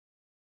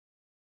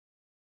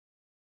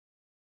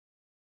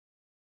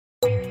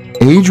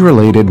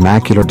Age-related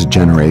macular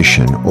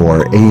degeneration,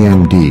 or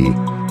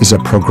AMD, is a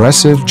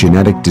progressive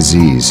genetic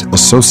disease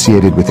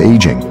associated with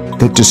aging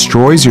that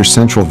destroys your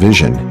central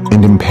vision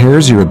and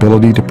impairs your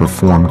ability to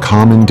perform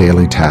common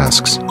daily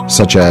tasks,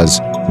 such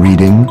as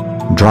reading,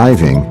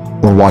 driving,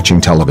 or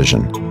watching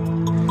television.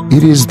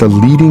 It is the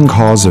leading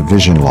cause of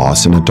vision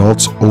loss in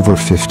adults over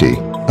 50,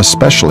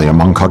 especially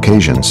among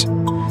Caucasians.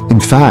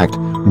 In fact,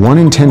 1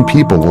 in 10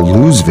 people will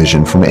lose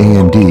vision from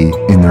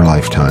AMD in their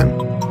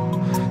lifetime.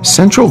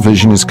 Central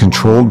vision is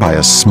controlled by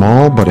a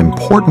small but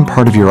important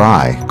part of your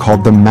eye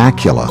called the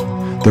macula,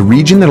 the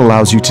region that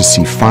allows you to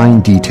see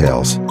fine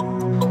details.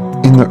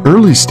 In the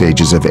early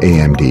stages of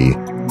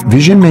AMD,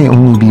 vision may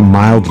only be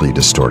mildly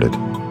distorted.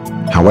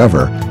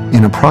 However,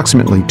 in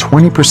approximately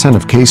 20%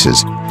 of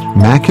cases,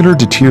 macular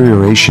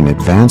deterioration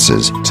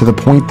advances to the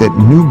point that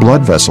new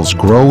blood vessels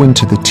grow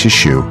into the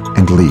tissue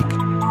and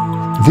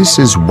leak. This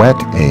is wet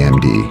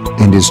AMD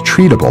and is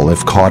treatable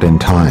if caught in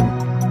time.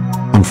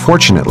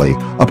 Unfortunately,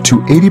 up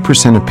to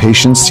 80% of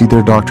patients see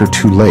their doctor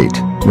too late,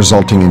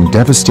 resulting in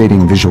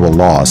devastating visual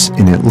loss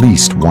in at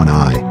least one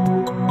eye.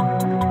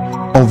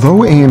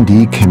 Although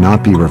AMD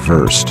cannot be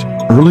reversed,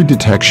 early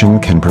detection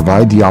can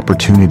provide the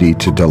opportunity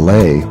to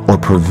delay or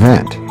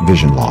prevent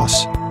vision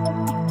loss.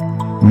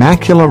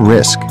 Macula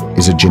Risk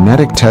is a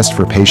genetic test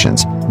for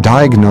patients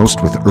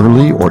diagnosed with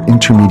early or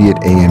intermediate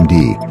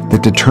AMD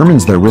that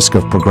determines their risk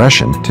of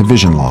progression to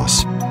vision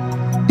loss.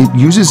 It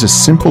uses a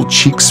simple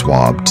cheek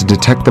swab to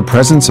detect the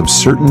presence of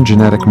certain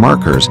genetic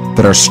markers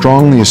that are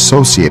strongly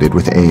associated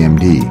with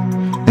AMD,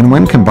 and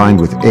when combined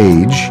with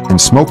age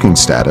and smoking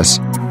status,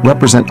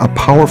 represent a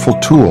powerful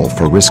tool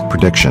for risk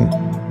prediction.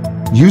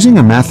 Using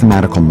a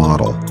mathematical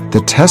model,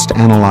 the test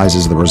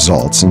analyzes the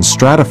results and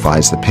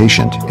stratifies the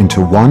patient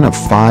into one of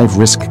 5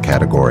 risk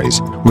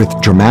categories with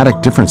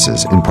dramatic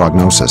differences in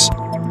prognosis.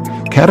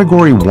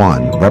 Category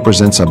 1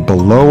 represents a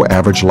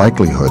below-average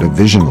likelihood of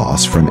vision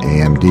loss from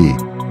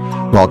AMD,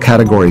 while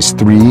categories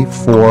 3,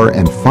 4,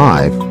 and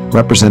 5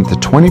 represent the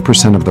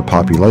 20% of the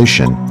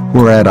population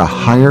who are at a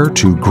higher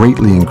to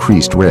greatly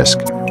increased risk.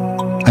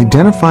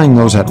 Identifying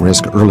those at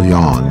risk early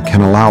on can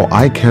allow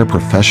eye care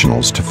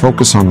professionals to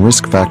focus on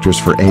risk factors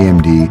for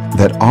AMD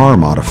that are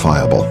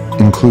modifiable,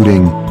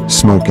 including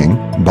smoking,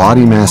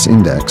 body mass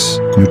index,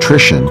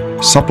 nutrition,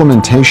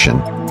 supplementation,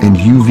 and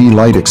UV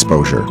light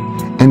exposure,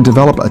 and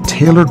develop a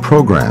tailored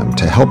program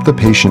to help the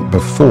patient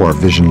before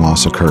vision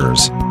loss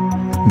occurs.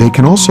 They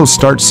can also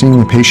start seeing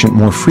the patient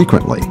more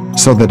frequently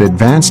so that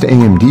advanced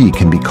AMD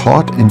can be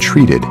caught and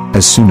treated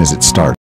as soon as it starts.